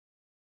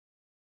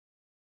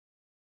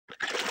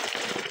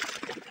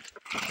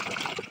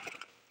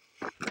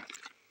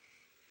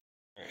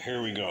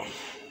here we go.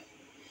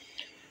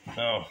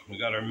 Now we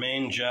got our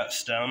main jet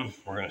stem.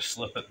 We're going to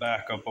slip it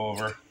back up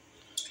over.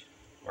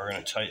 We're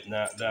going to tighten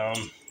that down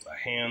by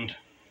hand.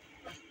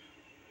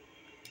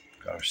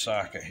 Got our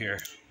socket here.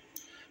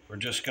 We're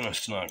just going to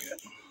snug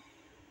it.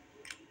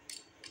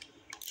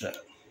 That's it.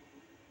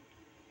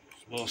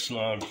 It's a little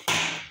snug.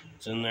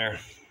 It's in there.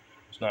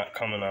 It's not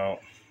coming out.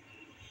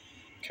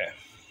 Okay.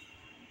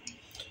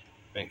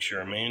 Make sure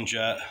our main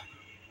jet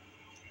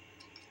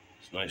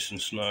is nice and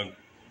snug.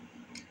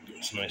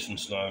 It's nice and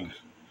snug.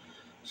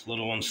 This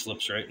little one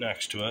slips right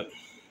next to it.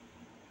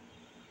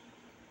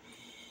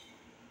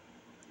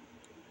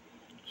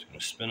 Just going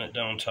to spin it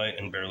down tight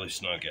and barely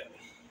snug it.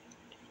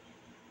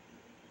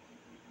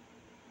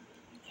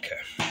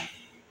 Okay.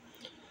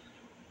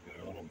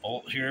 Got a little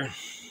bolt here.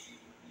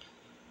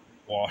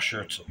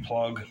 Washer, it's a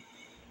plug.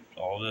 That's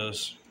all it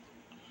is.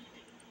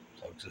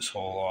 Plugs this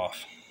hole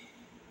off.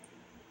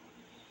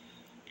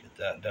 Get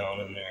that down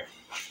in there.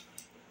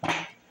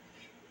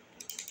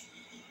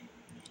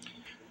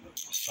 Put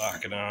the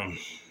socket on.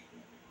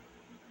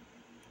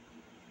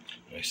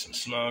 Nice and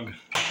snug.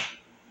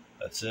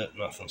 That's it,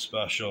 nothing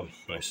special.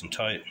 Nice and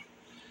tight.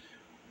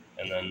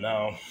 And then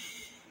now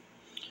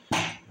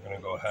we're going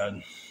to go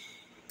ahead.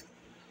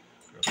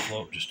 Our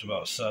float just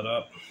about set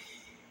up.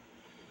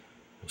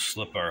 We'll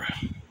slip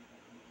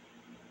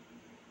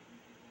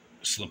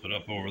it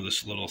up over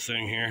this little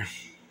thing here.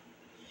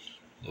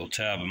 Little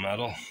tab of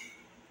metal.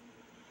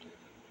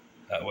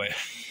 That way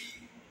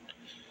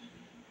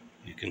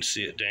you can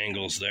see it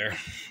dangles there.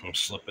 We'll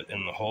slip it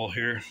in the hole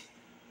here.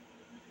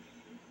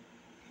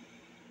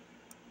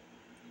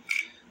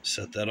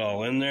 Set that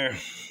all in there.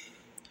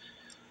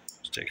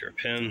 Let's take our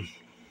pin,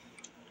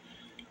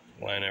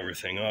 line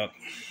everything up.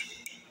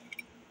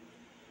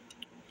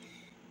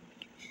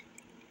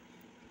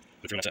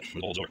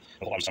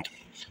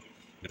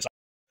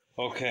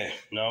 Okay,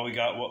 now we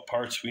got what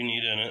parts we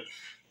need in it.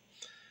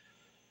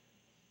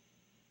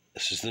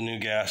 This is the new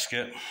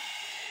gasket.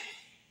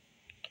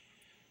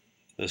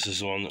 This is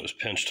the one that was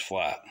pinched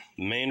flat.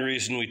 The main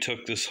reason we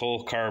took this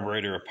whole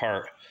carburetor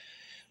apart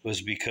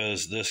was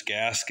because this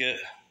gasket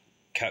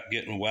kept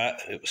getting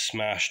wet. It was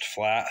smashed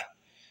flat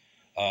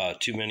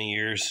too many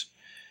years.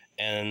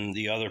 And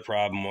the other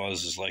problem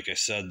was, like I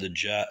said, the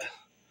jet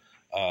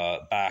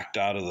backed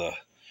out of the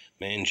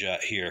main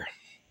jet here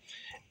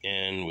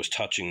and was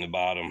touching the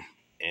bottom.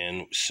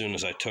 And as soon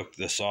as I took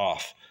this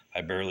off,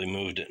 I barely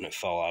moved it and it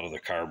fell out of the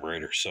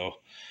carburetor. So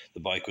the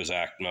bike was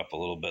acting up a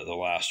little bit the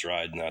last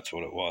ride, and that's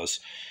what it was.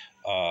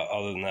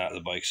 Other than that,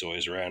 the bikes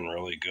always ran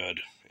really good,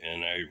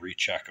 and I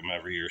recheck them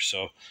every year.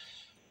 So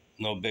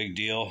no big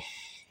deal.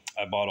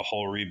 I bought a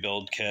whole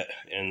rebuild kit,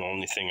 and the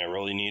only thing I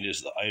really need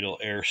is the idle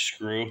air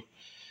screw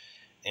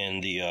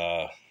and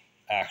the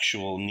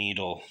actual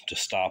needle to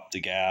stop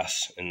the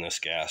gas in this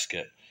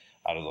gasket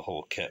out of the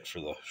whole kit for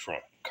the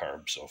front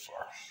carb so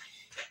far.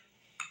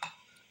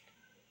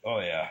 Oh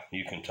yeah,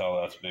 you can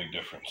tell that's a big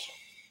difference.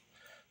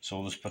 So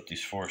we'll just put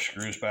these 4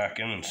 screws back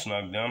in and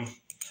snug them,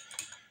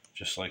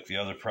 just like the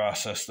other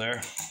process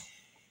there.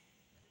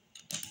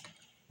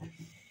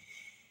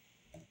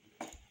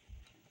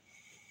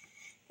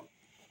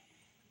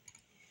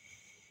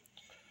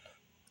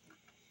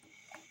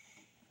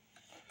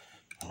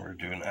 We're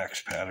doing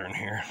X pattern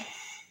here.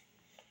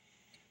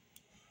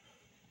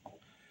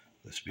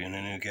 This being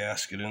a new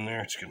gasket in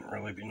there, it's going to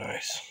really be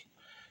nice.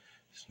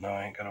 So now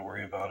I ain't got to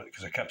worry about it,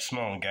 because I kept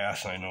smelling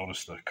gas and I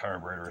noticed the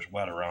carburetor was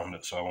wet around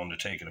it, so I wanted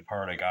to take it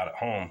apart. I got it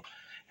home,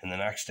 and the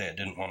next day it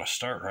didn't want to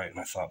start right, and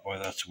I thought, boy,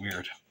 that's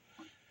weird.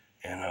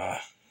 And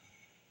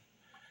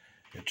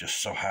it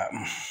just so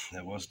happened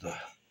it was the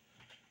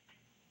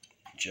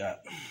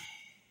jet.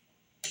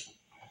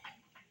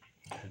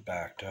 It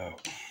backed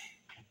out.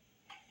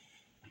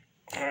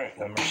 Alright,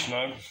 then we're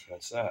snug.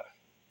 That's that.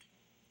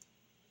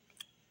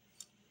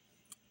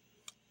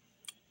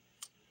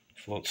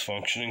 Float's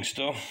functioning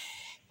still.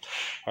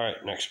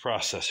 Alright, next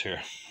process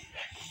here.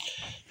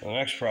 The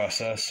next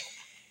process,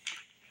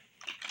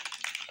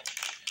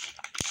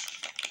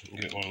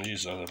 get one of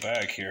these out of the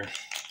bag here.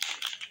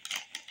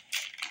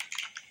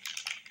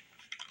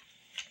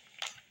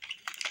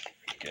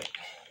 Get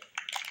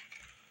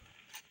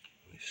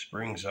these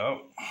springs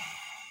out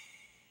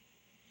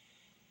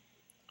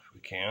if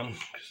we can,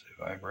 because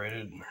they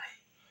vibrated and are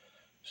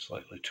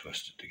slightly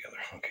twisted together.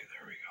 Okay,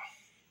 there we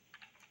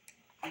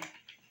go.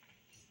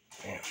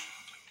 Bam.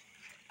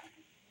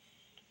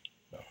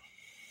 No.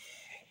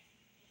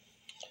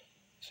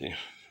 See,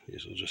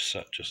 these will just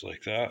set just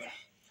like that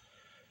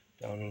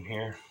down in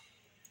here.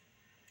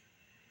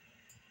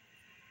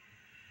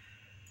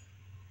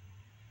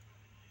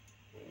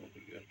 We'll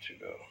be good to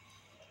go.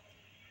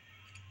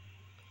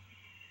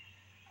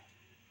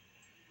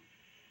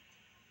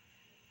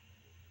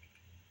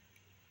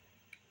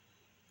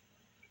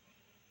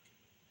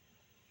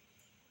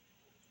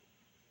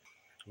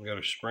 We got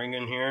a spring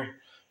in here,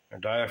 our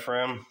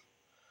diaphragm,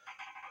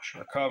 push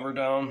our cover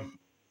down.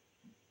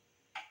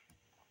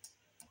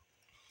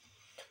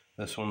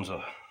 This one's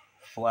a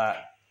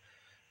flat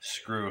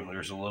screw.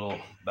 There's a little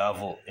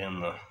bevel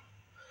in the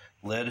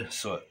lid,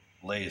 so it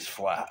lays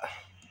flat.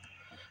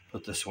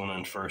 Put this one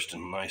in first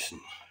and nice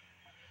and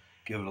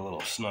give it a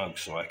little snug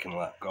so I can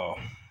let go.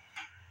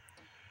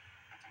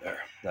 There,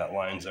 that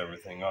lines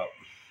everything up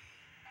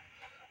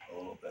a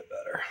little bit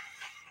better.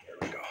 There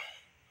we go.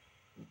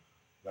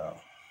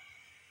 Now,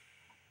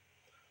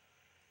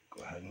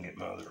 go ahead and get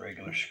my other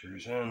regular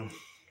screws in.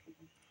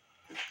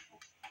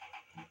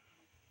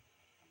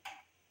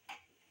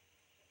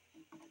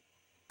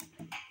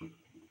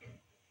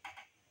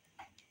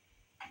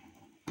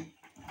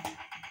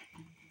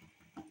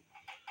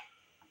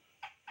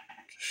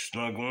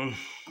 Snug one,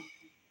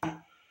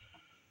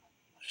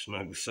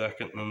 snug the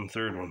second, and then the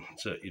third one.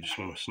 That's it. You just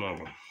want to snug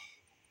them.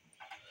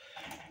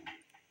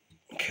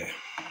 Okay.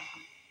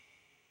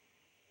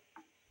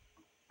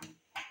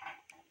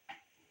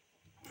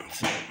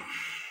 That's it.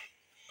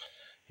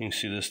 You can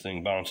see this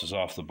thing bounces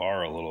off the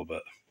bar a little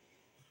bit.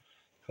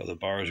 How the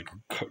bar is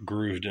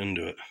grooved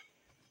into it.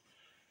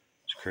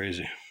 It's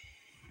crazy.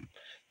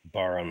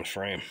 Bar on the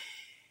frame.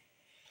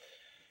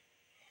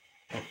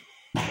 All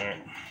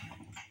right.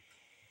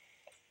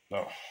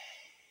 Now,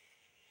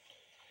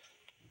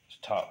 let's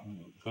top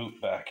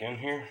boot back in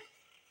here.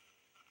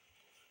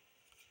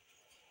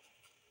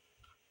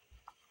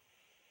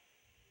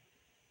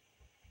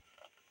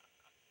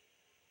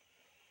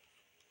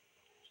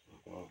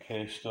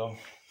 Okay, still.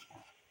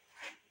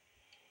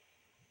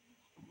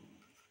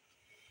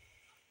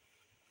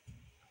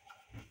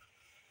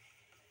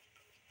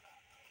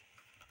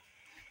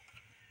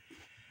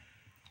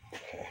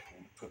 Okay,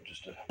 put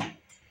just a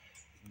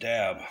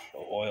dab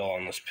of oil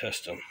on this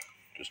piston.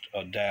 Just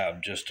a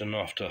dab, just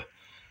enough to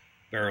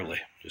barely,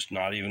 just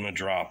not even a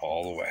drop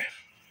all the way.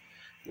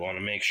 You want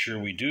to make sure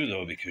we do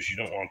though, because you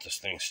don't want this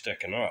thing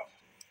sticking up.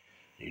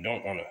 You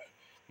don't want to,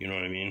 you know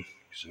what I mean?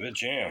 Because if it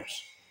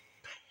jams,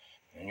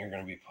 and you're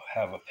going to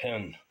have a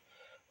pin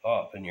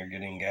up and you're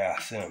getting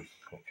gas in,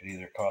 it could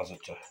either cause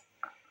it to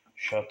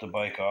shut the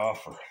bike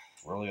off or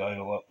really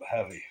idle up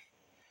heavy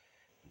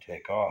and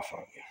take off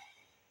on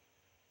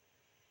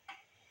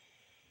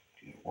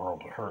you. The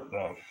world of hurt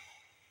then.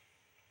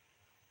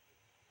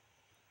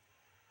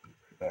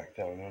 Back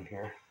down in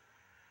here.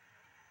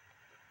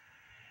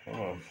 Come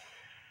on.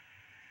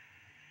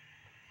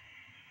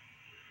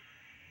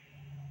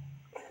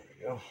 There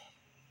we go.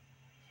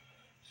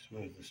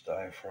 Smooth this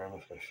diaphragm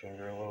with my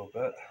finger a little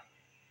bit.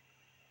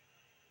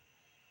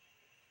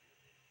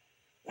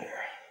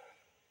 There.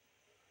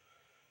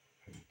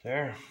 Right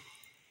there.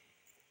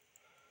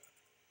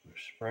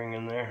 There's spring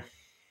in there.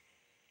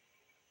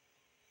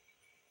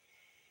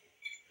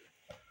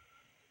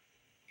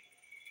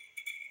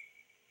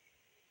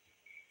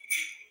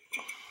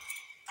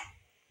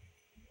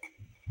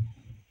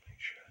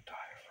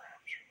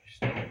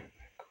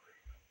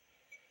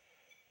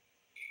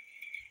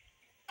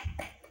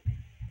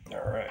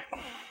 All right.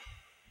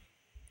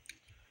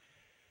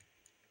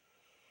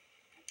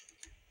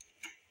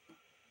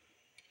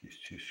 These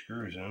two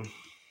screws in. Just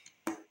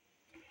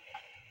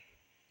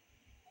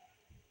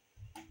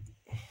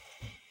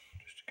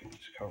to get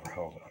this cover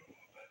held on a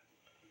little bit.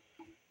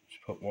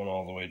 Just put one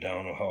all the way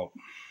down will help.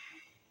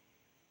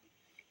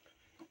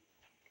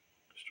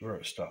 Just where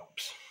it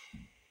stops.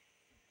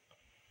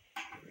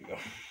 There we go.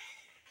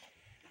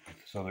 Get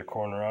this other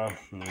corner on,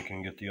 and we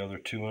can get the other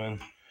two in.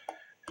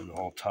 And the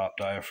whole top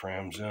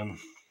diaphragm's in.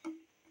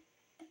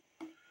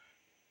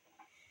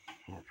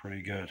 We're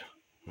pretty good.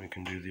 We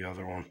can do the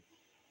other one.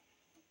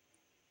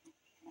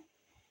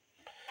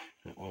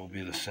 It will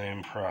be the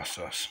same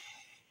process.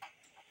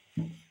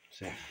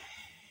 See,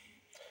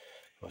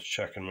 let's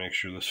check and make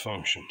sure this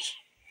functions.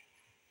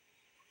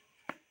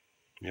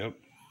 Yep.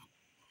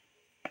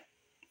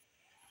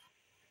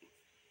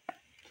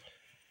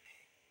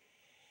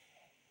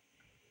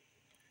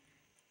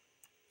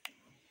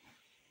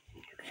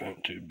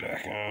 Vent tube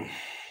back on.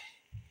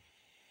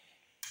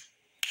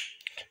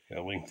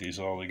 Gotta link these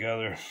all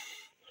together.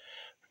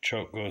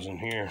 Choke goes in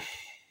here.